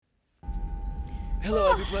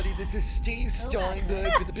Hello, everybody. This is Steve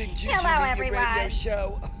Steinberg for the Big Juju Hello, Media Radio everyone.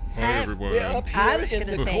 Show. Hi, everyone. We're up I here was in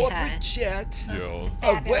gonna the say corporate hi. jet, Yeah.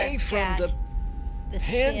 away Fabulous from jet. the The sick,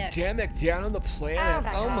 pandemic down on the planet. Oh,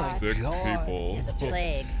 my God. Sick God. people. the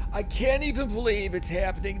plague. I can't even believe it's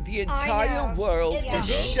happening. The I entire know. world It's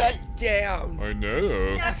is a shut down. I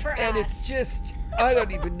know. Not for And us. it's just, I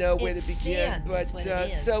don't even know where to It's begin. sin, But is what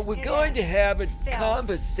it is. so we're It going is. to have a Filth.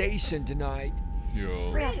 conversation tonight. Yeah.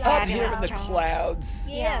 Real Up here in fabulous, the John. clouds.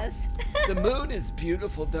 Yes. The moon is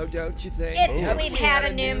beautiful, though, don't you think? It's- Haven't we've we had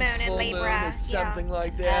a new moon in full Libra, moon or yeah. something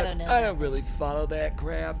like that. I don't know. I don't really follow that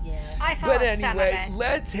crap. Yeah. I follow But some of anyway, it.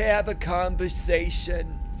 let's have a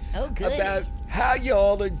conversation Oh, good. about how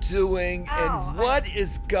y'all are doing Oh, and what is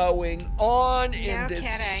going on in No this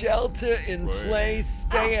kidding. shelter-in-place,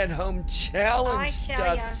 stay-at-home challenge I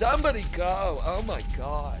tell stuff. ya. Somebody go! Oh my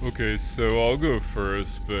God! Okay, so I'll go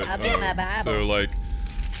first, but I'll get my Bible. so like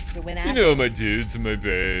When you know, my dudes and my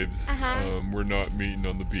babes, Uh-huh. we're not meeting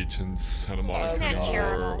on the beach in Santa Monica Isn't that anymore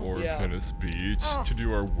terrible? or Yeah. Venice Beach Oh. to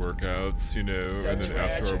do our workouts, you know, So and then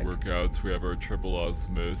after our tragic. workouts we have our triple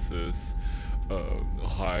osmosis.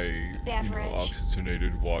 High, Beverage.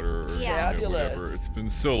 oxygenated water, or Yeah. whatever. It's been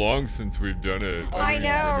so long since we've done it. I mean, know,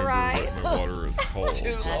 remember right? what my water is cold.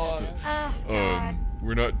 Too long. Oh, God.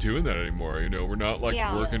 We're not doing that anymore. You know, we're not like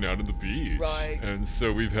Yeah. working out on the beach. Right. And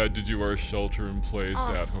so we've had to do our shelter-in-place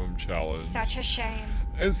Oh. at-home challenge. Such a shame.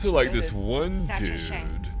 And so, like, It this is one such a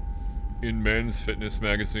shame. dude in Men's Fitness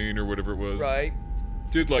Magazine or whatever it was, Right?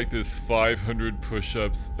 did like this 500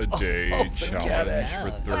 push-ups a day Oh, forget challenge it.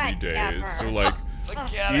 for 30 days. Whatever. So, like,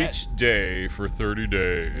 Forget it. each day for 30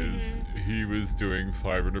 days, he was doing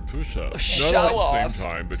 500 push-ups. Show Not all at off. the same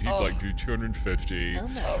time, but he'd Oh. like do 250. Oh,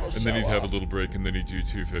 my Total gosh. And then he'd show have a off. little break, and then he'd do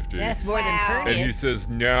 250. That's more than Wow. And permanent. he says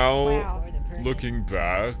now, Wow. More than permanent. looking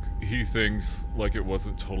back, he thinks like it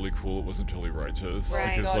wasn't totally cool, it wasn't totally righteous.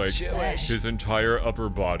 Right. Because Not like Jewish. his entire upper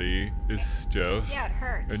body is stiff Yeah, it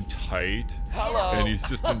hurts. and tight, Hello. and he's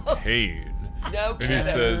just in pain. No And he kidding.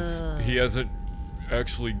 says he hasn't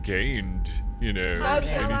actually gained, you know, Nothing.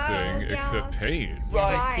 anything Yeah. except pain.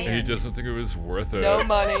 Right. And he doesn't think it was worth it. No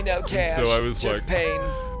money, no cash. so I was just like, pain.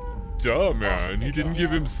 Duh, man. He it's didn't give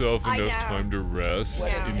awful. himself I enough know. time to rest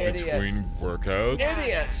What an in idiot. between workouts.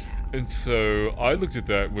 Idiot. And so I looked at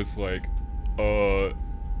that and was like,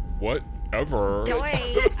 whatever. Joy.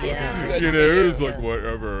 Yeah. Good You for know, you. it's like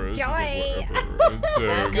whatever. It's just like, Joy. whatever. And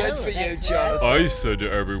so Good for you, Jonathan. I said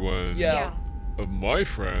to everyone Yeah. of my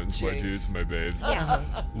friends, my James. dudes, my babes, Uh-huh.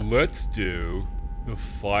 let's do the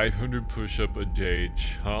 500 push-up a day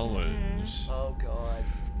challenge Oh God.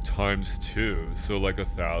 times 2. So like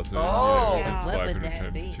 1,000. Oh. you know, 'cause What would 500 that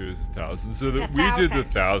times be? 2 is 1,000. So that It's we did the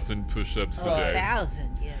 1,000. 1,000 push-ups Oh, a day.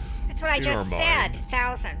 1,000, yeah. That's what I In just our said. mind.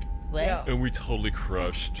 1,000. What? Yeah. And we totally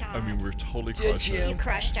crushed. I mean, we were totally Did crushed you? You him.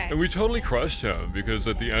 crushed it. And we totally crushed him because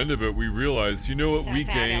at the end of it, we realized, you know what, So we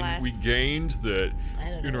gained. fabulous. We gained that I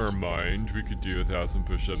don't in know our what you said. mind we could do 1,000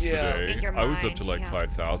 push-ups Yeah. a day. In your I was up mind, to like yeah.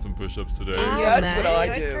 5,000 push-ups a day. Oh, Yeah, that's what man. I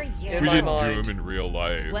Good do. for you. In we my didn't mind. do them in real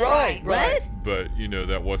life. What? Right, right. What? But you know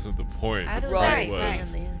that wasn't the point. I The don't point Right, know what right.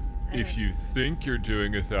 was, this is. I if don't- you think you're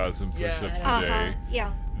doing 1,000 Yeah. push-ups a Uh-huh. day,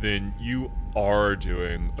 Yeah. then you are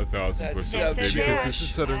doing 1,000 That's push-ups so a day because this Jewish. is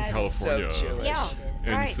Southern That is so California. Jewish. Yeah.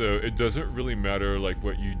 And Right. so it doesn't really matter like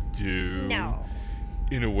what you do No.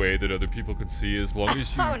 in a way that other people can see as long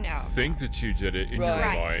as you Oh, no. think that you did it in your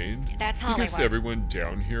Right. mind. That's Because Hollywood. everyone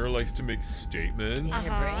down here likes to make statements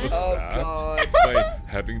Uh-huh. of Oh, fact God. by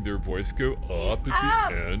having their voice go up at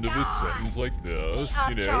Oh, the end of a God. sentence like this. The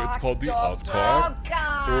You know, up it's talk. called the Stop up talk. Oh,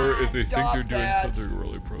 God. Or if they think Stop they're doing that. something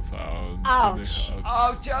really profound, Ouch. then they have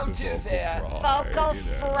Oh, don't the do vocal that. fry, Vocal you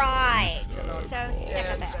know, fry. and Come on. So sick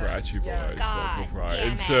of it. scratchy voice, Yeah. God vocal fry. damn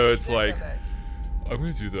And it. so it's Sick like, of it. I'm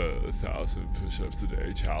gonna do the 1,000 push-ups a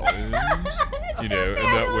day challenge, you know, and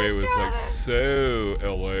that way it was like so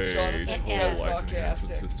LA, Jonathan, total it's so life enhancement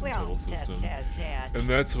sarcastic. system, Well, total system. that's. And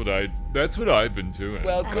that's what I've been doing.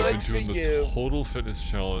 Well, I've good been for doing the you. total fitness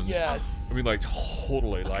challenge. Yes. I mean, like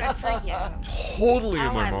totally, like Good for you. totally Oh,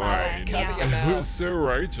 in my I love it, mind. yeah. Cover your It mouth. was so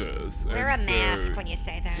righteous. Wear and a mask so, when you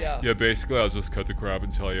say that. Yeah. Yeah, basically, I'll just cut the crap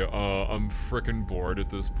and tell you, I'm freaking bored at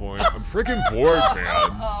this point. I'm freaking bored, man.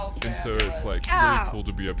 Oh, And so it's fabulous. like Oh. really cool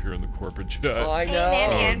to be up here in the corporate jet. I know. Amen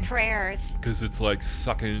Um, and prayers. Because it's like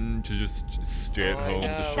sucking to just stay at I home, know. the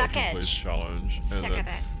It's shelter-in-place suckage. challenge, and Sick of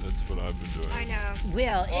that's what I've been doing. I know.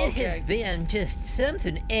 Well, it Okay. has been just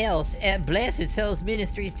something else at Blessed Souls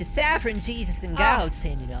Ministries, deciphering Jesus and Oh. God.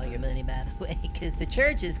 Sending all your money, by the way, because the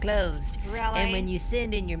church is closed. Really? And when you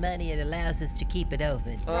send in your money, it allows us to keep it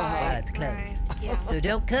open while it's closed. Right. Yeah. So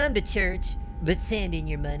don't come to church, but send in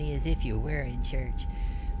your money as if you were in church.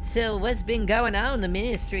 So what's been going on in the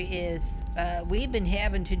ministry is we've been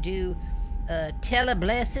having to do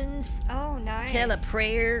tele-blessings, Oh, nice.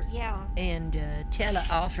 tele-prayer, Yeah. and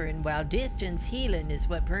tele-offering, while distance healing is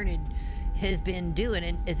what Bernard has been doing,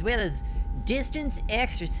 and as well as distance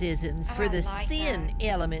exorcisms Oh, for I the like sin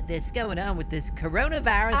element that's going on with this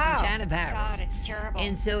coronavirus and China virus. God, it's terrible.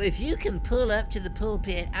 And so if you can pull up to the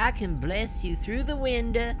pulpit, I can bless you through the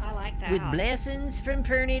window I like that. with blessings from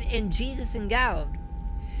Bernard and Jesus and God.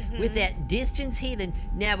 With that distance healing.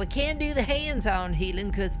 Now, we can't do the hands-on healing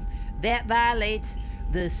because that violates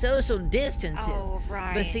the social distancing. Oh,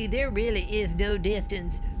 right. But see, there really is no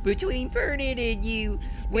distance between Bernard and you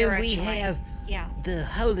when we Spiritually. have Yeah. the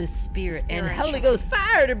Holy Spirit and Holy Spiritually. Ghost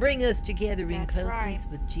fire to bring us together in That's closeness right.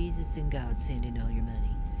 with Jesus and God sending all your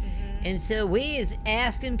money. Mhm. And so we is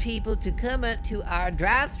asking people to come up to our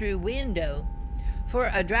drive-through window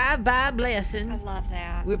for a drive-by blessing. I love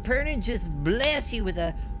that. Where Bernard just bless you with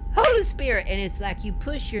the Holy Spirit, and it's like you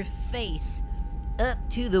push your face up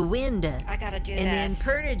to the window, I gotta do and then this.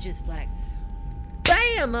 Bernard just like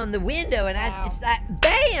bam on the window, and Wow. it's like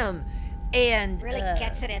bam, and Really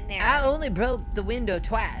gets it in there. I only broke the window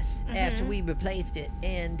twice after Mhm. we replaced it,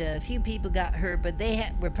 and a few people got hurt, but they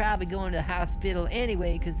were probably going to the hospital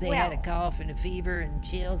anyway because they had a Well, cough and a fever and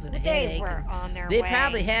chills and a They headache. were and on their they way.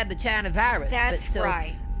 probably had the China virus. That's but so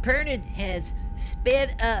right. Bernard has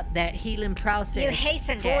sped up that healing process You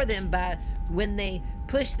hastened for it. them by when they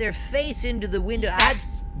pushed their face into the window. I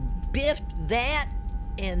biffed that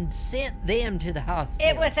and sent them to the hospital.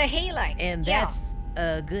 It was a healing. and Yeah. that's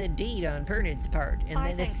a good deed on Bernard's part. And I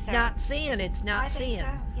then think it's so. not sin. It's I not think sin.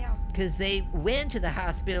 so, yeah. Because they went to the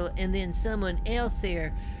hospital, and then someone else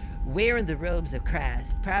there wearing the robes of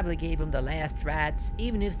Christ probably gave them the last rites,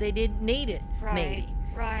 even if they didn't need it, Right. maybe.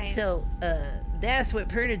 Right. So that's what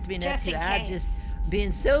Bernard's been Just up in to. I case. just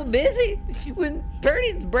been so busy when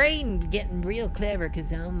Bernard's brain getting real clever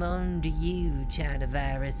because I'm on to you, China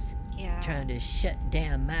virus. Yeah. Trying to shut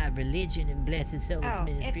down my religion and bless his souls Oh,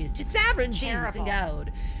 ministries. it's Just sovereign Jesus terrible. and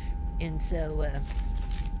God. And so let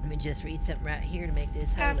me just read something right here to make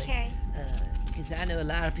this holy. Okay. Because I know a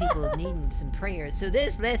lot of people needing some prayers. So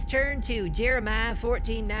let's turn to Jeremiah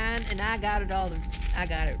 14:9, and I got it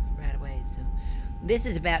right away. So this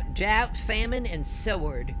is about drought, famine, and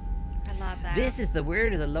sword. I love that. This is the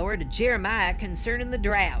word of the Lord to Jeremiah concerning the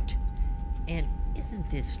drought. And isn't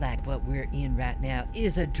this like what we're in right now?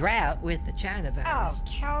 Is a drought with the China virus. Oh,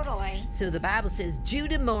 totally. So the Bible says,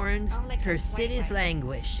 Judah mourns, Only her completely. cities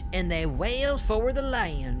languish, and they wail for the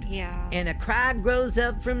land. Yeah. And a cry grows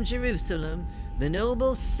up from Jerusalem. The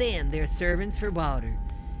nobles send their servants for water.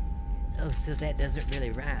 Oh, so that doesn't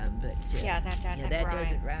really rhyme, but Yeah, that doesn't that rhyme.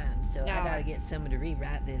 doesn't rhyme. So I No. gotta get someone to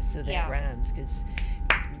rewrite this so that Yeah. rhymes. Because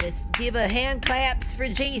let's give a hand claps for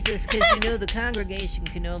Jesus, because you know the congregation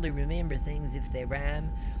can only remember things if they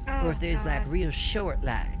rhyme, Oh, or if there's like God. real short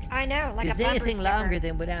like. I know, like a Because bumper anything sticker. longer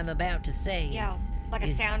than what I'm about to say Yeah, is, like a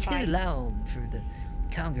is sound too bite. long for the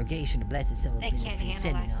congregation to Blessed Souls They can't Ministry handle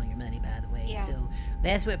sending it. all your money, by the way. Yeah. So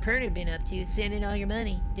that's what Bernard been up to, sending all your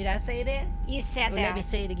money. Did I say that? You said Or that. let me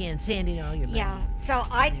say it again, sending all your money. Yeah. So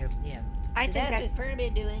I Yeah. I So think that's that's what Bernard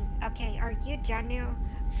been doing. okay. Are you done now?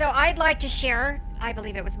 So I'd like to share. I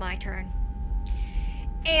believe it was my turn.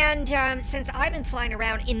 And since I've been flying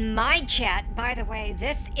around in my jet, by the way,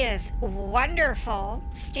 this is wonderful,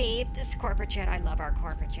 Steve. This corporate jet, I love our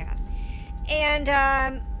corporate jet.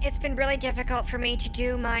 And it's been really difficult for me to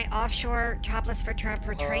do my offshore Topless for Trump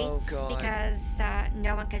retreats God. because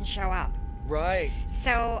no one can show up. Right.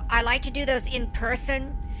 So I like to do those in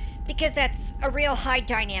person because that's a real high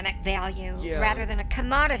dynamic value Yeah. rather than a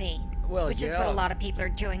commodity, Well, which is what a lot of people are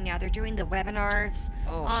doing now. They're doing the webinars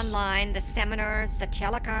Oh. online, the seminars, the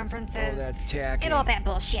teleconferences, Oh, that's tacky. and all that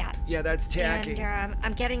bullshit. Yeah, that's tacky. And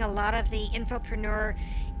I'm getting a lot of the infopreneur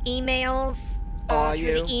emails Are through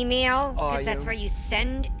you? the email Are because that's you? where you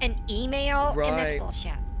send an email, and Right. that's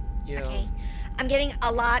bullshit. Yeah. Okay, I'm getting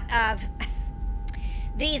a lot of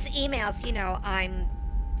these emails. You know, I'm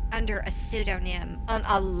under a pseudonym on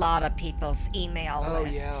a lot of people's email Oh,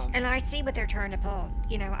 lists, yeah. and I see what they're trying to pull.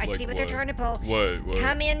 You know, I Like see what they're what? trying to pull. What?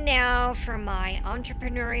 Come in now for my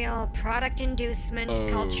entrepreneurial product inducement Oh,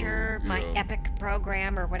 culture, my yeah. epic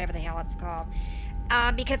program, or whatever the hell it's called.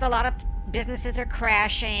 Because a lot of businesses are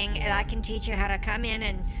crashing, and I can teach you how to come in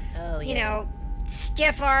and, Oh, yeah. you know,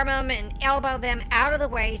 stiff arm them and elbow them out of the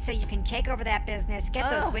way so you can take over that business, get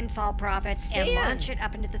Oh, those windfall profits, and sin. launch it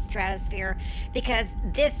up into the stratosphere. Because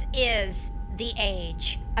this is the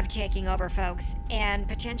age of taking over, folks, and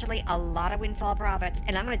potentially a lot of windfall profits.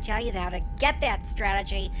 And I'm going to tell you how to get that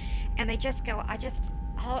strategy. And they just go, I just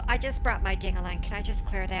I just brought my ding-a-ling. Can I just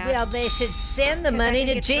clear that? Well, they should send the 'Cause I money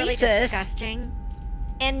think to it's really Jesus. disgusting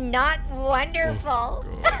and not wonderful.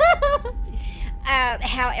 Oh,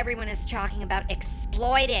 How everyone is talking about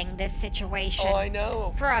exploiting this situation Oh, I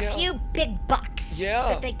know. for a Yeah. few big bucks Yeah.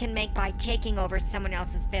 that they can make by taking over someone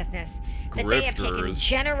else's business that they have taken Grifters.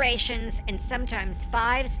 generations and sometimes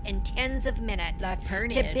 5s and 10s of minutes Like to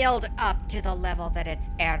Pernod. build up to the level that it's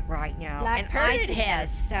at right now. Like and I Pernod think has.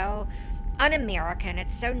 it's so un-American.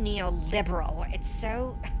 It's so neoliberal. It's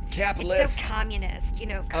so Capitalist. communist.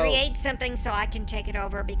 Create something so I can take it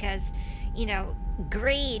over because,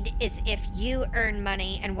 greed is if you earn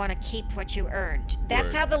money and want to keep what you earned. That's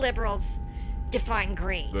Right. how the liberals define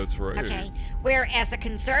greed. That's right. Okay. Whereas a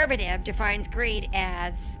conservative defines greed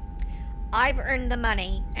as I've earned the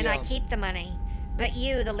money and I Yeah. keep the money, but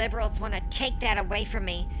you, the liberals, want to take that away from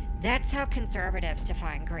me. That's how conservatives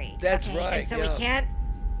define greed. That's okay? right, And so yeah.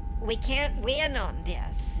 we can't win on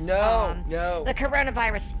this. No, no. The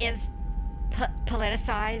coronavirus is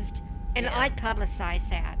politicized, and Yeah. I publicize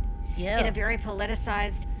that in Yeah. a very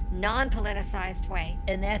politicized, non-politicized way.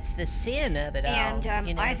 And that's the sin of it all. And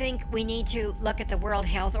you know? I think we need to look at the World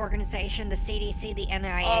Health Organization, the CDC, the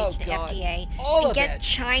NIH, Oh, the God. FDA, All and of get it.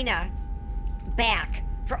 China back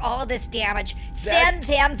for all of this damage. That- Send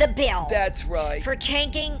them the bill That's right. for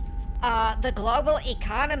tanking the global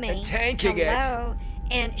economy. And tanking it. Hello,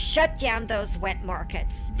 and shut down those wet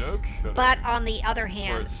markets. No kidding. But on the other where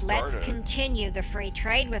hand, it let's started. continue the free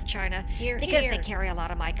trade with China Here, because here. they carry a lot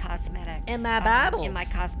of my cosmetics. And my in Bibles. my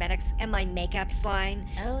cosmetics and my makeups line,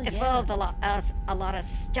 Oh, as yeah. well as a lot of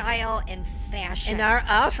style and fashion. And our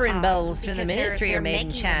offering bowls from the because ministry they're are made in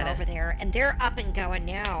making them China. over there, and they're up and going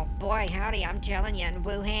now. Boy, howdy, I'm telling you, in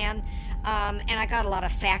Wuhan. And I got a lot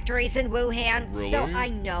of factories in Wuhan, so Really? I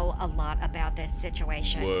know a lot about this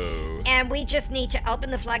situation. Whoa. And we just need to open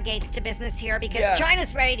the floodgates to business here because Yeah.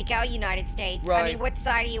 China's ready to go, United States. I Right. mean, what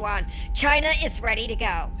side are you on? China is ready to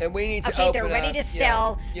go. And we need to Okay, they're open ready up. to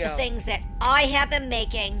sell Yeah. the things that I have them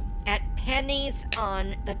making at pennies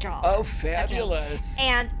on the dollar. Oh, fabulous.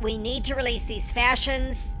 And we need to release these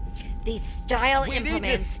fashions, these style We need to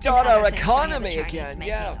implements. and start other our things that we have the economy Chinese again, making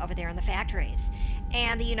yeah. over there in the factories.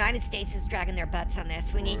 And the United States is dragging their butts on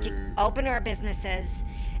this. We need to Right. open our businesses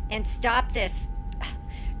and stop this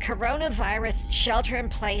coronavirus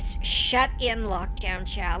shelter-in-place, shut-in lockdown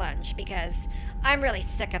challenge because I'm really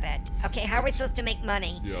sick of it. Okay, how are we supposed to make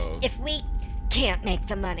money Yeah. if we can't make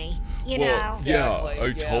the money? You well, know? yeah, Exactly, I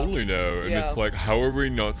yeah. totally know. And Yeah. it's like, how are we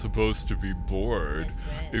not supposed to be bored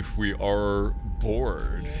That's right. if we are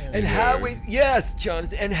bored? Yeah. And you how know? yes,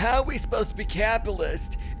 Jonathan, and how are we supposed to be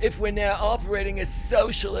capitalist if we're now operating as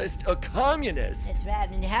socialist or communist? That's right.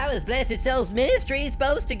 And how is Blessed Souls Ministry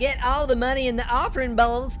supposed to get all the money in the offering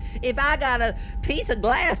bowls if I got a piece of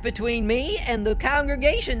glass between me and the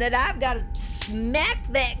congregation that I've got to smack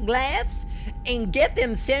that glass and get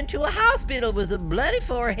them sent to a hospital with a bloody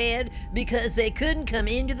forehead because they couldn't come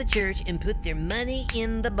into the church and put their money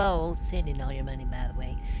in the bowl. Send in all your money, by the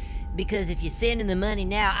way. Because if you send in the money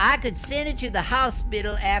now, I could send it to the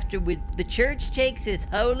hospital after the church takes its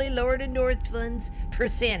Holy Lord of Northland's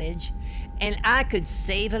percentage, and I could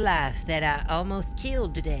save a life that I almost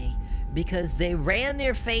killed today because they ran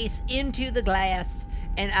their face into the glass,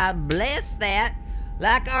 and I blessed that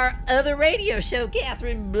like our other radio show,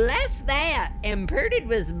 Catherine blessed that, and Purdy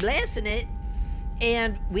was blessing it.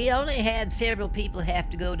 And we only had several people have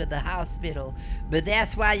to go to the hospital. But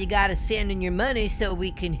that's why you got to send in your money so we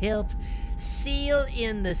can help seal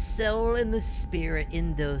in the soul and the spirit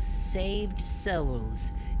in those saved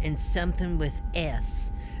souls and something with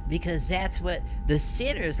S. Because that's what the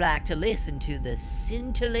sinners like to listen to, the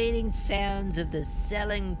scintillating sounds of the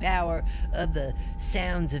selling power of the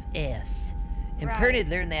sounds of S. And Right. Purdy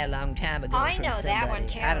learned that a long time ago. I from know that one,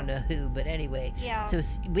 somebody. I too. don't know who, but anyway. Yeah. So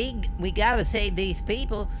we got to save these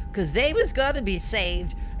people because they was going to be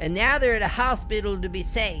saved, and now they're at a hospital to be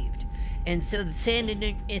saved. And so send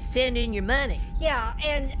in your money. Yeah,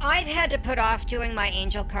 and I've had to put off doing my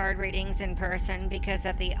angel card readings in person because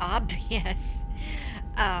of the obvious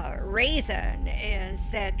reason is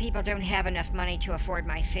that people don't have enough money to afford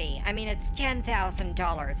my fee. I mean, it's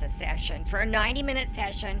 $10,000 a session for a 90-minute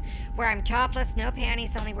session where I'm topless, no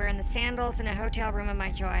panties, only wearing the sandals in a hotel room of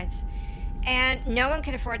my choice. And no one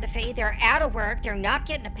can afford the fee. They're out of work. They're not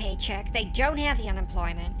getting a paycheck. They don't have the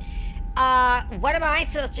unemployment. What am I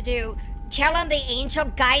supposed to do? Tell them the angel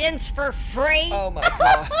guidance for free. Oh my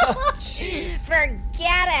god. Jeez.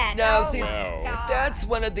 Forget it. No, oh see, my Wow. God. That's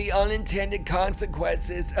one of the unintended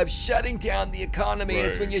consequences of shutting down the economy.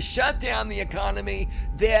 Is when Right. you shut down the economy,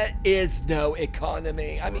 there is no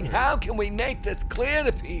economy. I mean, Right. how can we make this clear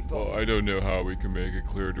to people? Well, I don't know how we can make it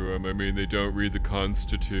clear to them. I mean, they don't read the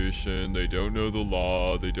Constitution, they don't know the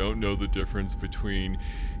law, they don't know the difference between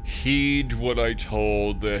heed what I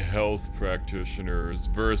told the health practitioners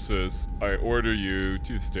versus I order you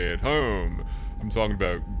to stay at home. I'm talking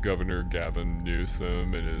about Governor Gavin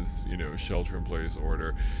Newsom and his, shelter-in-place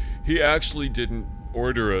order. He actually didn't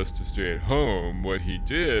order us to stay at home. What he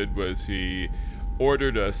did was he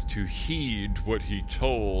ordered us to heed what he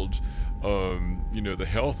told, the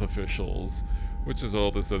health officials, which is all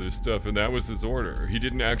this other stuff, and that was his order. He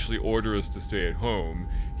didn't actually order us to stay at home.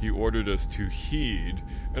 He ordered us to heed,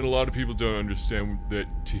 and a lot of people don't understand that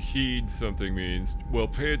to heed something means, well,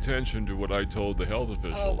 pay attention to what I told the health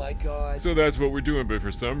officials. Oh my god. So that's what we're doing, but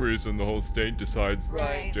for some reason the whole state decides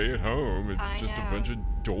Right. to stay at home. It's I just know. a bunch of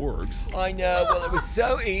dorks. I know. Well, it was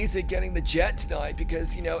so easy getting the jet tonight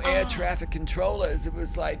because, air Oh. traffic controllers, it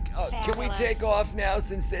was like, can we Fabulous. take off now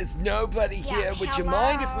since there's nobody Yeah, here? Would you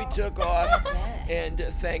mind if we hello. took off? Yeah. And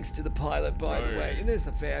thanks to the pilot, by the way. Right. And this is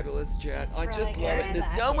a fabulous jet. It's I just really love it. good. And there's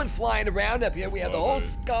I no like one it. flying around up here. We have the whole Love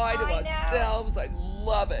it. sky to I know. ourselves. I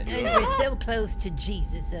love it. And we're so close to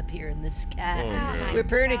Jesus up here in the sky. Oh, my man. Where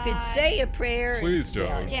Perna could God. say a prayer. and- Please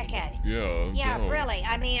don't. Stick it. Yeah. Yeah, don't. really.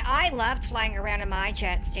 I mean, I loved flying around in my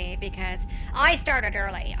jet, Steve, because I started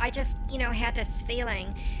early. I just, had this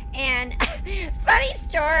feeling. And funny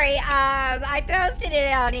story, I posted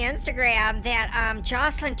it on Instagram that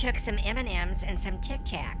Jocelyn took some M&Ms and some Tic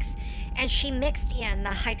Tacs, and she mixed in the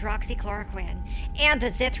hydroxychloroquine and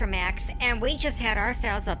the Zithromax, and we just had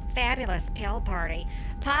ourselves a fabulous pill party,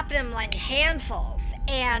 popped them like handfuls.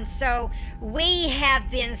 And so we have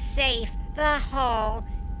been safe the whole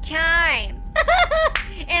time.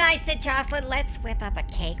 And I said, Jocelyn, let's whip up a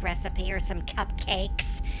cake recipe or some cupcakes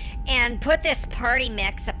and put this party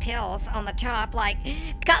mix of pills on the top like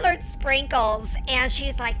colored sprinkles. And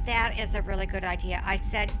she's like, that is a really good idea. I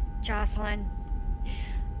said, Jocelyn,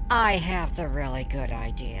 I have the really good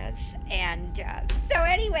ideas. And so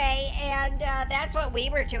anyway, that's what we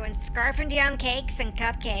were doing, scarfing down cakes and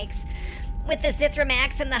cupcakes with the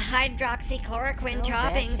Zithromax and the hydroxychloroquine Oh,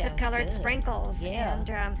 that toppings of sounds colored good. sprinkles. Yeah.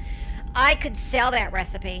 And I could sell that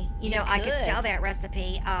recipe. I could could. sell that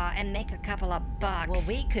recipe and make a couple of bucks. Well,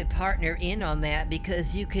 we could partner in on that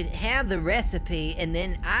because you could have the recipe and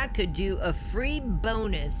then I could do a free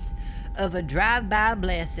bonus of a drive-by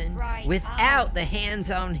blessing Right. without Oh. the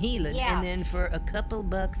hands-on healing. And then Yes. for a couple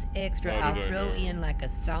bucks extra, How I'll did I throw know? in like a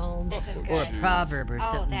psalm This is or a good. proverb or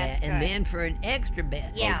Oh, something that's that. And good. then for an extra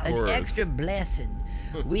Yeah. Of an course. extra blessing,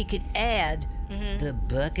 we could add Mhm. the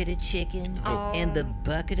bucket of chicken Oh. and the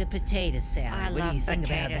bucket of potato salad. I what love do you think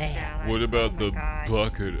potato about that? salad. What about Oh my the God.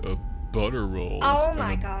 bucket of butter rolls Oh and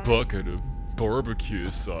my a God. bucket of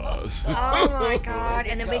barbecue sauce? Oh my God!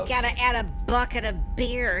 And then we Coach. gotta add a bucket of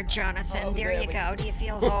beer, Jonathan. Oh, there there you we go. Do you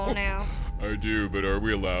feel whole now? I do, but are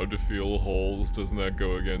we allowed to feel holes? Doesn't that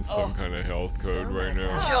go against some Oh. kind of health code Oh right my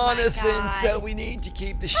now? God. Jonathan, God. so we need to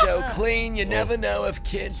keep the show clean. You Oh. never know if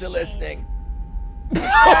kids are Jeez. listening. I'm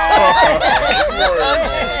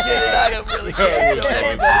just kidding. I don't really care. That So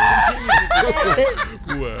was everybody continue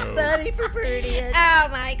to do Wow. Funny for Bertie. Oh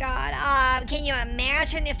my God! Can you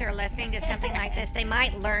imagine if they're listening to something like this? They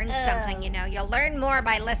might learn something. You'll learn more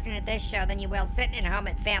by listening to this show than you will sitting at home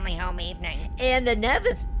at family home evening. And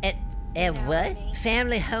another at what? Family.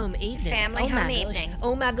 Family home evening. Family oh home my evening. Gosh.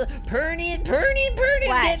 Oh my God. Perny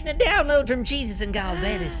What? getting a download from Jesus and God.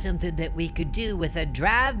 That is something that we could do with a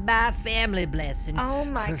drive-by family blessing. Oh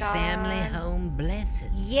my for God. family home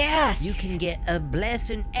blessings. Yes. You can get a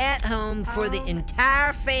blessing at home for the Oh. entire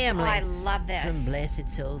Oh, family I love this. from Blessed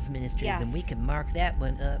Souls Ministries. Yes. And we can mark that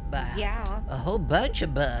one up by Yeah. a whole bunch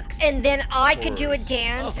of bucks. And then I could do a course.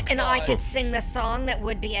 dance, Of and I course. could sing the song that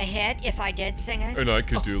would be a hit if I did sing it. And I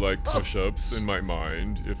could do like push-ups in my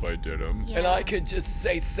mind if I did them. Yeah. And I could just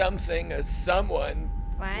say something as someone.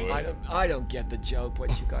 What? I don't get the joke. What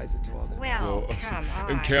you guys are talking about. Well, come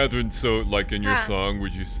on. And Catherine, so like in your Huh. song,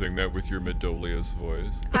 would you sing that with your Medolius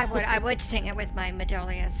voice? I would sing it with my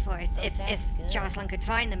Medolius voice if that's good. Jocelyn could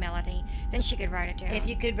find the melody, then she could write it down. If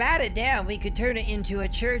you could write it down, we could turn it into a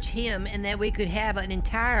church hymn, and then we could have an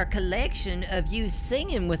entire collection of you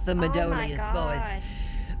singing with the Oh my Medolius God. voice.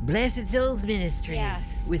 Blessed Souls Ministries Yes.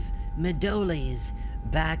 with Medolius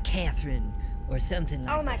by Catherine, or something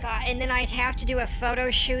like Oh my that. God! And then I'd have to do a photo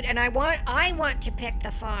shoot, and I want to pick the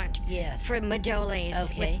font Yes. for Medolius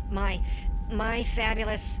Okay. with my my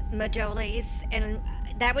fabulous Madolis, and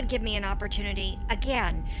that would give me an opportunity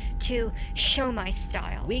again to show my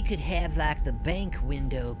style. We could have like the bank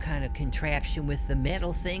window kind of contraption with the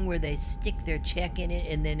metal thing where they stick their check in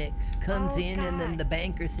it and then it comes Oh, in and then God. the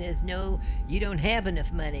banker says, no, you don't have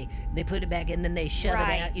enough money. They put it back and then they shove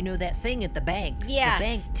Right. it out. You know that thing at the bank? Yes. The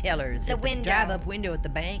bank tellers. The at window. drive-up window at the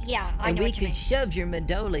bank. Yeah, I and know we what you could mean. shove your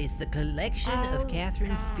Madolis, the collection Oh, of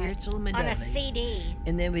Catherine's God. spiritual On Madolis. a CD.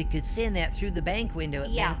 And then we could send that through the bank window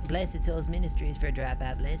at Yeah. Blessed Souls Ministries for a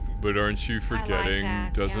drive-by blessing. But aren't you like forgetting,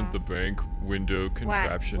 that, doesn't yeah. the bank window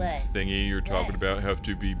contraption What? thingy you're talking What? about have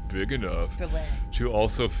to be big enough For what? to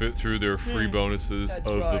also fit through their free bonuses That's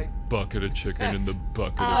of right. the bucket of chicken and the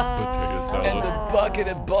bucket Oh. of potato salad? And the bucket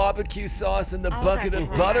of barbecue sauce and the Oh, bucket that's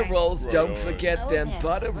of butter right. rolls. Right, Don't right. forget Oh, them that's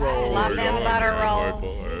butter right. rolls. Love them Right, butter right,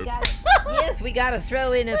 rolls. right, right. Yes, we got to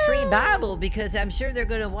throw in a free Bible because I'm sure they're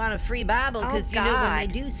going to want a free Bible Oh, because you know when they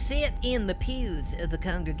God. do sit in the pews of the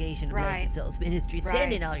congregation of Right. Blessed Souls Ministry. Right.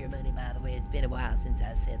 Send in all your money, by the way. It's been a while since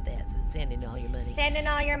I said that, so send in all your money. Send in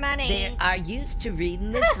all your money. They are used to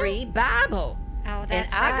reading the free Bible. Oh, And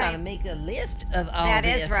that's I right. gotta make a list of all That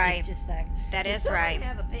this. is right. It's just like That does is someone right.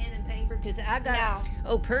 have a pen and paper? Because I got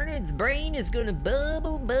No. oh, Pernod's brain is gonna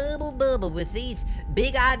bubble, bubble, bubble with these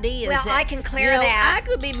big ideas. Well, that, I can clear you know, that. I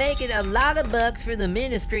could be making a lot of bucks for the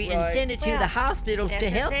ministry and Right. send it to Well, the hospitals to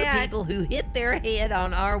this is help the it. people who hit their head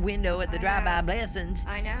on our window at the I drive-by know. blessings.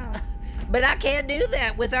 I know. But I can't do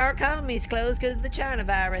that with our economies closed because of the China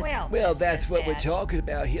virus. Well, that's what we're it. talking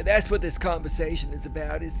about here. That's what this conversation is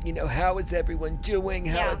about. Is how is everyone doing?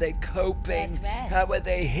 How Yeah. are they coping? That's right. How are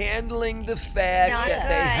they handling the fact Not that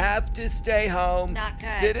they good. have to stay home, Not good.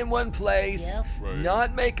 sit in one place, Yep. Right.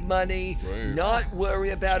 not make money, Right. not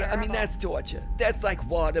worry about it? I mean, Terrible. that's torture. That's like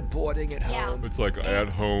waterboarding at Yeah. home. It's like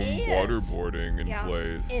at-home is. waterboarding in Yeah.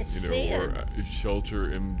 place, It's you know, or sin.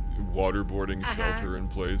 shelter in waterboarding Uh-huh. shelter in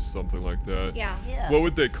place, something like that. Yeah. Yeah. What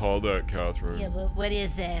would they call that, Catherine? Yeah, but what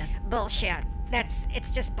is that? Bullshit.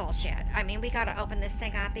 It's just bullshit. I mean, we got to open this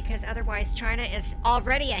thing up because otherwise China is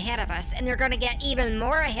already ahead of us and they're going to get even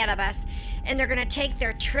more ahead of us and they're going to take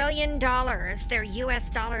their $1 trillion, their US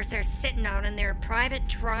dollars they're sitting on in their private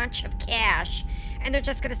tranche of cash and they're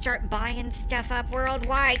just going to start buying stuff up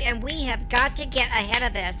worldwide and we have got to get ahead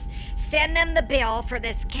of this. Send them the bill for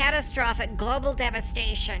this catastrophic global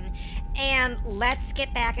devastation and let's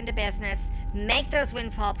get back into business. Make those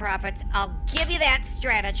windfall profits. I'll give you that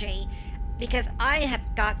strategy because I have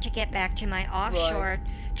got to get back to my offshore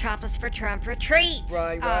Topless for Trump retreats.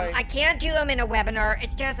 Right. I can't do them in a webinar.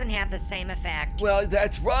 It doesn't have the same effect. Well,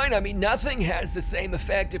 that's right. I mean, nothing has the same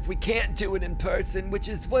effect if we can't do it in person, which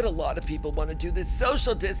is what a lot of people want to do. This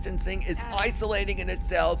social distancing is Oh. isolating in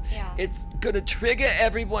itself. Yeah. It's going to trigger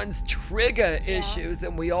everyone's trigger issues,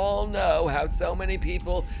 and we all know how so many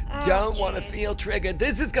people Oh, don't want to jeez. feel triggered.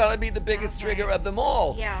 This is going to be the biggest Okay. trigger of them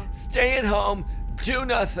all. Yeah. Stay at home, do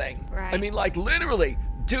nothing. Right. I mean, like literally,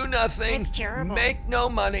 do nothing. It's terrible. Make no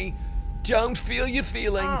money. Don't feel your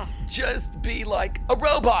feelings. Oh. Just be like a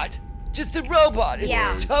robot. Just a robot. It's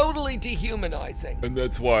Yeah. totally dehumanizing. And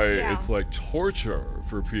that's why Yeah. it's like torture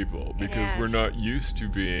for people because we're is. not used to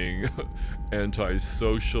being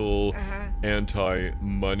anti-social, Uh-huh.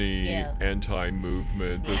 anti-money, Yeah.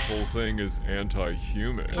 anti-movement. This whole thing is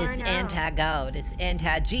anti-human. I It's know. anti-God. It's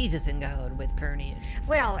anti-Jesus and God with Pernian.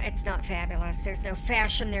 Well, it's not fabulous. There's no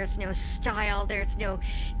fashion, there's no style, there's no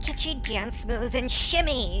catchy dance moves and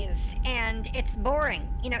shimmies. And it's boring.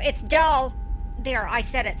 You know, it's dull. There, I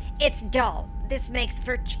said it. It's dull. This makes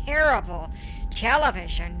for terrible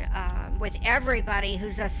television with everybody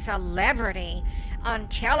who's a celebrity on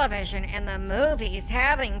television and the movies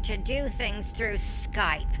having to do things through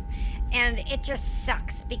Skype. And it just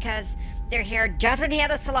sucks because their hair doesn't have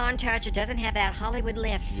the salon touch, it doesn't have that Hollywood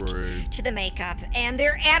lift Right. to the makeup, and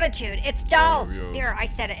their attitude, it's dull. Oh, yeah. There, I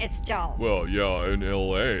said it, it's dull. Well, yeah, in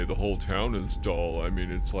LA, the whole town is dull. I mean,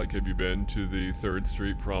 it's like, have you been to the 3rd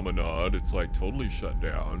Street Promenade? It's like totally shut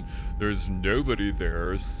down. There's nobody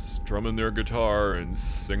there strumming their guitar and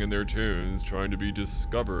singing their tunes, trying to be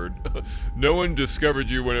discovered. No one discovered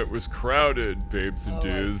you when it was crowded, babes and Oh, I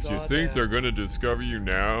dudes. You saw think that. they're gonna discover you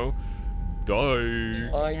now? Die.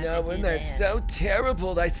 I Never know, do and that's that. so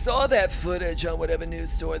terrible. I saw that footage on whatever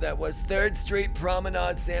news store that was. 3rd Street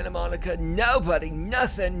Promenade, Santa Monica. Nobody,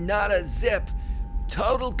 nothing, not a zip.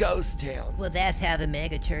 Total ghost town. Well, that's how the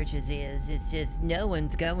mega churches is. It's just no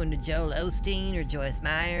one's going to Joel Osteen or Joyce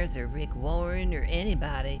Myers or Rick Warren or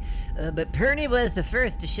anybody. But Perny was the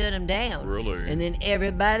first to shut them down. Really? And then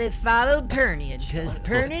everybody followed Perny because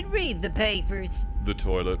Perny'd read the papers. The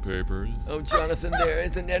toilet papers. Oh, Jonathan, there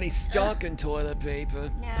isn't any stock in toilet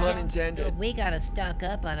paper. No. Pun intended. We gotta stock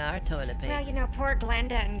up on our toilet paper. Well, you know, poor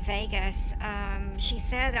Glenda in Vegas, she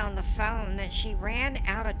said on the phone that she ran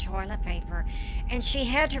out of toilet paper and she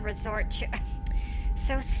had to resort to,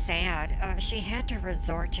 so sad, she had to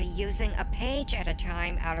resort to using a page at a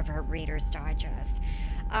time out of her Reader's Digest.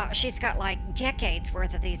 She's got like decades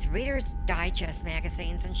worth of these Reader's Digest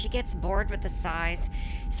magazines and she gets bored with the size,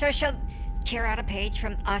 so she'll tear out a page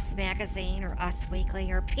from Us Magazine or Us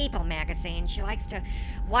Weekly or People Magazine. She likes to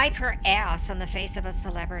wipe her ass on the face of a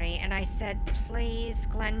celebrity. And I said, please,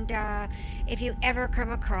 Glenda, if you ever come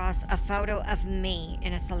across a photo of me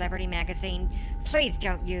in a celebrity magazine, please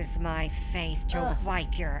don't use my face to Ugh.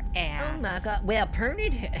 wipe your ass. Oh my God. Well,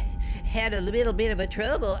 Pernod had a little bit of a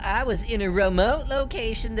trouble. I was in a remote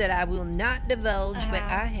location that I will not divulge, but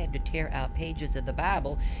Uh-huh. I had to tear out pages of the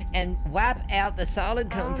Bible and wipe out the solid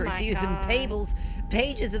Oh comforts my using God.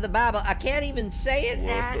 pages of the Bible. I can't even say it.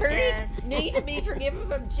 That Pernod is- need to be forgiven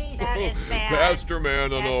from Jesus. That is bad. Pastor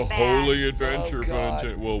man on a That's bad. holy adventure. Oh,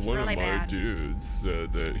 God. Well, It's one really of my bad. dudes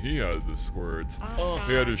said that he had the squirts. Oh,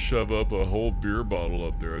 He had to God. shove up a whole beer bottle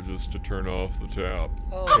up there just to turn off the tap.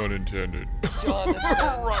 Oh. Pun intended. Jonathan.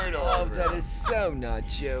 Right Oh, on. that is so not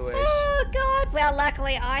Jewish. Oh, God. Well,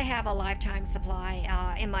 luckily, I have a lifetime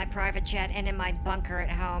supply in my private jet and in my bunker at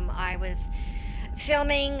home. I was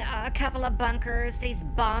filming a couple of bunkers, these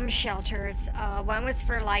bomb shelters. One was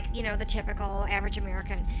for, like, you know, the typical average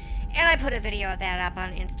American. And I put a video of that up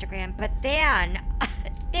on Instagram. But then,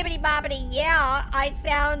 bibbity bobbity, yeah, I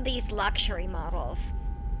found these luxury models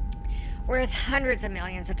worth hundreds of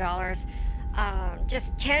millions of dollars.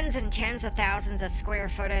 Just tens and tens of thousands of square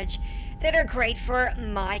footage that are great for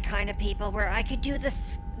my kind of people, where I could do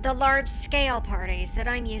the large scale parties that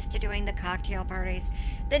I'm used to doing, the cocktail parties,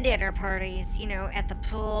 the dinner parties, you know, at the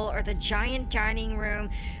pool, or the giant dining room,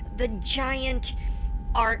 the giant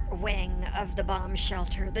art wing of the bomb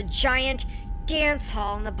shelter, the giant dance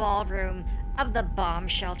hall in the ballroom of the bomb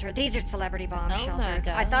shelter. These are celebrity bomb Oh my shelters.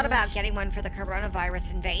 I thought about gosh. getting one for the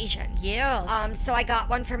coronavirus invasion. Yes. So I got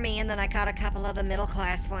one for me, and then I got a couple of the middle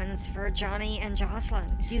class ones for Johnny and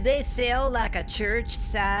Jocelyn. Do they sell like a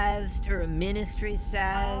church-sized or a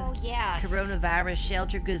ministry-sized Oh, yes. coronavirus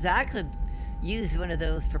shelter? Because I could use one of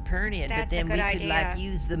those for Pernian, but That's a then we good could like idea.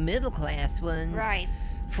 use the middle-class ones Right.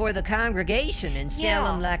 for the congregation and sell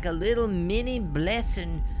Yeah. them like a little mini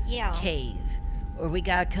blessing Yeah. cave. Or we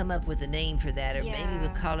gotta come up with a name for that, or maybe we'll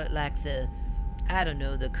Yeah. call it like the, I don't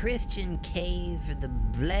know, the Christian cave or the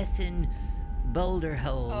blessing boulder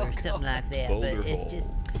hole Oh, or something like that. Boulder but it's hole.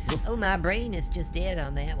 just, oh, my brain is just dead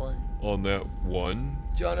on that one. On that one.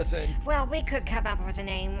 Jonathan. Well, we could come up with a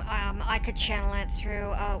name. I could channel it through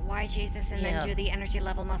Why Jesus and Yeah. then do the energy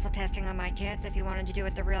level muscle testing on my tits if you wanted to do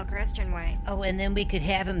it the real Christian way. Oh, and then we could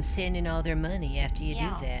have them send in all their money after you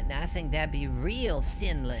Yeah. do that. And I think that'd be real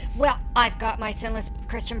sinless. Well, I've got my sinless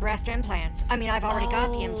Christian breast implants. I mean, I've already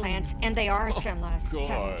got the Oh. implants, and they are sinless. So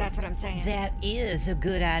God. that's what I'm saying. That is a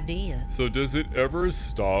good idea. So does it ever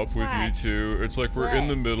stop with you What? two? It's like we're in What?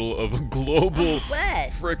 the middle of a global What?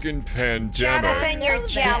 frickin' pandemic. Jonathan, you're People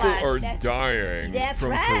jealous. People are That's- dying that's from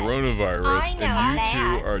right. coronavirus, I know and you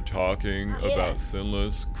that. two are talking about Yes.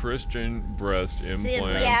 sinless Christian breast Sinless.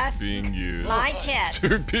 implants Yes. being used My tits.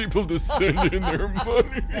 to people to send in their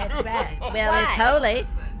money. That's right. Well, What? it's holy.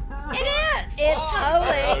 It is. It's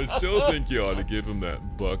I holy. still think you ought to give him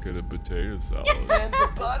that bucket of potato salad. And the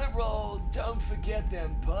butter rolls. Don't forget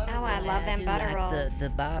them butter Oh, I rolls. love them do butter like rolls. The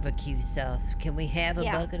barbecue sauce. Can we have a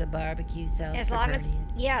Yeah. bucket of barbecue sauce As for long as, Pernian?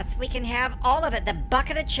 yes, we can have all of it. The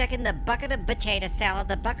bucket of chicken, the bucket of potato salad,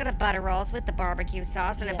 the bucket of butter rolls with the barbecue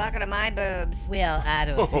sauce, and a Yeah. bucket of my boobs. Well, I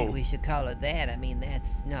don't Oh. think we should call it that. I mean,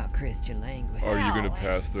 that's not Christian language. Are you Well, going to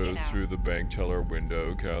pass it's, you those know. through the bank teller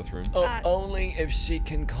window, Catherine? Oh, Uh, only if she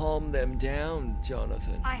can calm them down,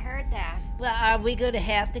 Jonathan. I heard that. Well, are we going to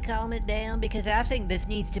have to calm it down? Because I think this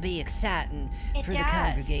needs to be exciting It for the does.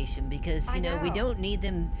 congregation. Because, I you know, we know. don't need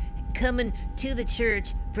them coming to the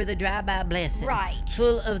church for the drive-by blessing. Right.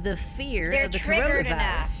 Full of the fear They're of the triggered coronavirus.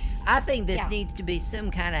 enough. I think this Yeah. needs to be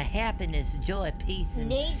some kind of happiness, joy, peace, and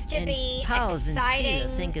Needs to and be pause and Sela exciting.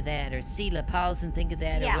 think of that, or Sela pause and think of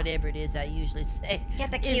that, Yeah. or whatever it is I usually say.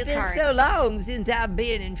 Get the It's cue been cards. so long since I've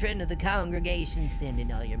been in front of the congregation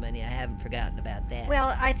sending all your money. I haven't forgotten about that.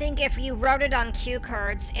 Well, I think if you wrote it on cue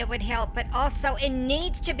cards, it would help. But also, it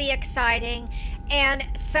needs to be exciting and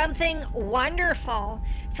something wonderful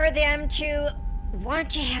for them to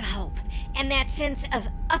want to have hope and that sense of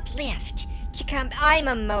uplift to come. I'm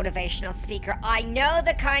a motivational speaker. I know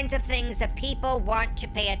the kinds of things that people want to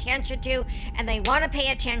pay attention to, and they want to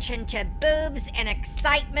pay attention to boobs and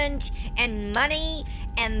excitement and money,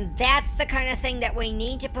 and that's the kind of thing that we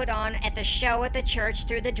need to put on at the show at the church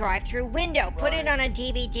through the drive-through window. Put it Right. on a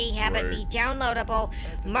DVD, have it be Right. downloadable,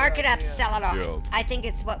 That's a mark good it up, idea. sell it on. Yeah. I think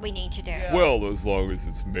it's what we need to do. Yeah. Well, as long as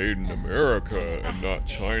it's made in America and not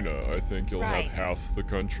China, I think you'll Right. have half the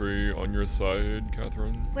country on your side,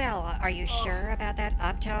 Catherine. Well, are you sure about that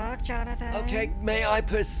uptalk, Jonathan? Okay, may I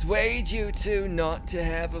persuade you two not to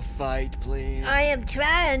have a fight, please? I am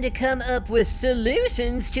trying to come up with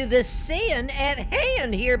solutions to the sin at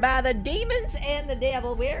hand here by the demons and the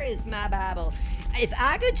devil. Where is my Bible? If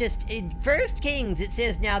I could just, in First Kings, it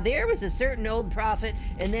says, now there was a certain old prophet,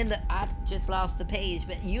 and then I just lost the page,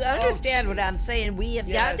 but you understand what jeez. I'm saying. We have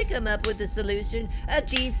got to Yes. come up with a solution of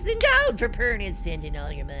Jesus and gold for Perny and sending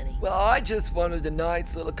all your money. Well, I just wanted a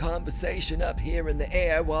nice little conversation up here in the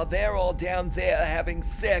air while they're all down there having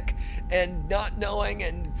sick and not knowing,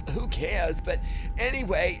 and who cares? But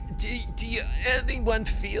anyway, do you anyone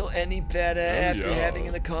feel any better after yeah.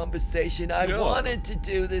 having a conversation? I Yeah. wanted to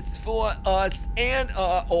do this for us and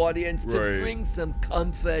our audience to Right. bring some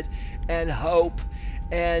comfort and hope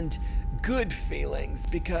and good feelings,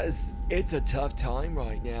 because it's a tough time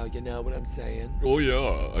right now, you know what I'm saying? Oh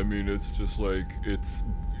yeah, I mean it's just like it's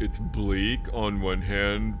bleak on one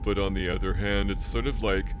hand, but on the other hand, it's sort of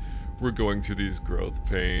like we're going through these growth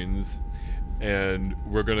pains, and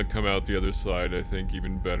we're gonna come out the other side, I think,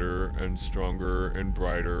 even better and stronger and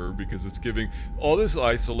brighter, because it's giving all this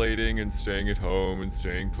isolating and staying at home and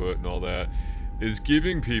staying put and all that is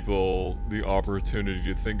giving people the opportunity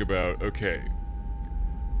to think about, okay,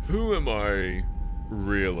 who am I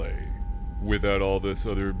really without all this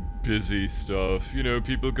other busy stuff? You know,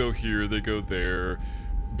 people go here, they go there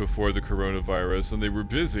before the coronavirus, and they were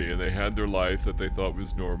busy and they had their life that they thought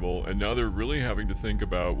was normal, and now they're really having to think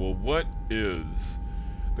about, well, what is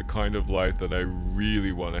the kind of life that I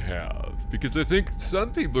really want to have? Because I think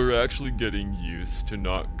some people are actually getting used to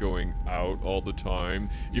not going out all the time,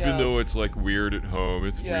 even Yeah. though it's like weird at home.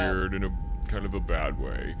 It's Yeah. weird in a kind of a bad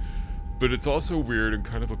way. But it's also weird in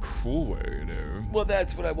kind of a cool way, you know? Well,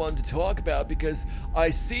 that's what I wanted to talk about, because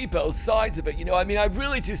I see both sides of it. You know, I mean, I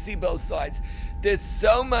really do see both sides. There's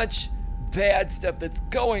so much bad stuff that's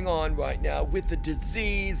going on right now with the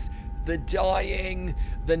disease, the dying,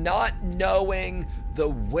 the not knowing, the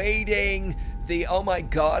waiting, the oh my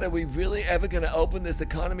God, are we really ever going to open this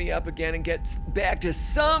economy up again and get back to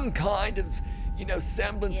some kind of, you know,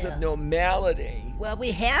 semblance Yeah. of normality? Well,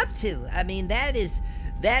 we have to. I mean, that is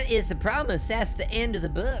the promise. That's the end of the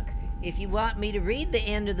book. If you want me to read the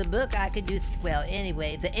end of the book, I could do. Well,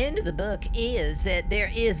 anyway, the end of the book is that there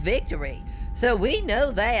is victory. So we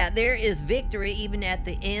know that there is victory even at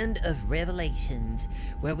the end of Revelations,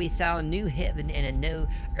 where we saw a new heaven and a new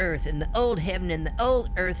earth, and the old heaven and the old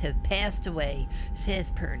earth have passed away,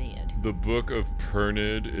 says Pernod. The book of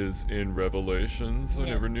Pernod is in Revelations? I No.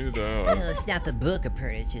 never knew No, that. it's not the book of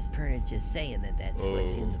Pernod, it's just Pernod just saying that that's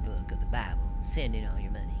what's in Oh. the book of the Bible. Sending all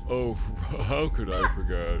your money. Oh, how could I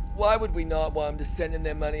forget? Why would we not want them to send in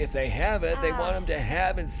their money if they have it? They want them to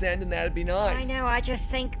have and send, and that'd be nice. I know, I just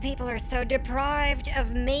think people are so deprived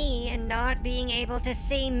of me and not being able to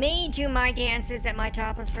see me do my dances at my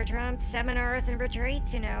Topless for Trump seminars and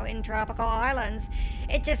retreats, you know, in tropical islands.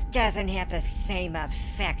 It just doesn't have the same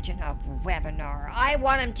effect in a webinar. I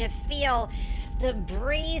want them to feel the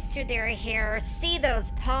breeze through their hair, see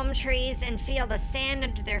those palm trees, and feel the sand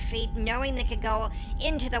under their feet, knowing they could go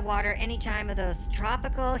into the water any time of those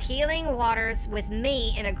tropical healing waters with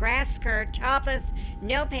me in a grass skirt, topless,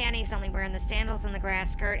 no panties, only wearing the sandals and the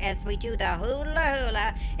grass skirt as we do the hula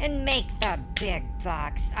hula and make the big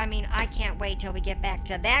bucks. I mean, I can't wait till we get back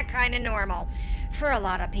to that kind of normal. For a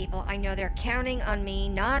lot of people, I know they're counting on me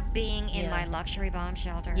not being in Yeah. my luxury bomb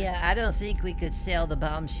shelter. Yeah, I don't think we could sell the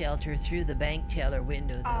bomb shelter through the bank teller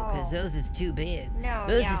window, though, because Oh. those is too big. No,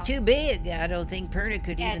 Those yeah. is too big. I don't think Perna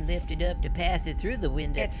could even It's- lift it up to pass it through the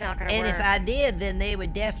window. It's not gonna And work. if I did, then they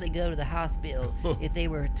would definitely go to the hospital if they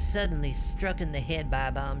were suddenly struck in the head by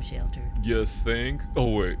a bomb shelter. You think? Oh,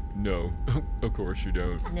 wait, no. Of course you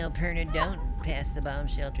don't. No, Perna, don't pass the bomb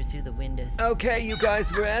shelter through the window. Okay, you guys,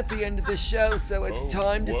 we're at the end of the show, so it's Oh,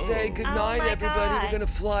 time to say whoa. goodnight, Oh my everybody. God. We're gonna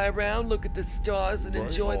fly around, look at the stars, and Right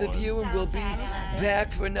enjoy the on. view, and So we'll be fabulous.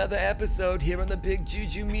 back for another episode here on the Big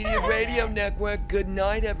Juju Media Radio Network. Good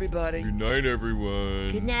night, everybody. Good night, everyone.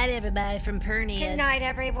 Good night, everybody, from Pernia. Good night,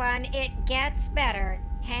 everyone. It gets better.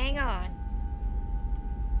 Hang on.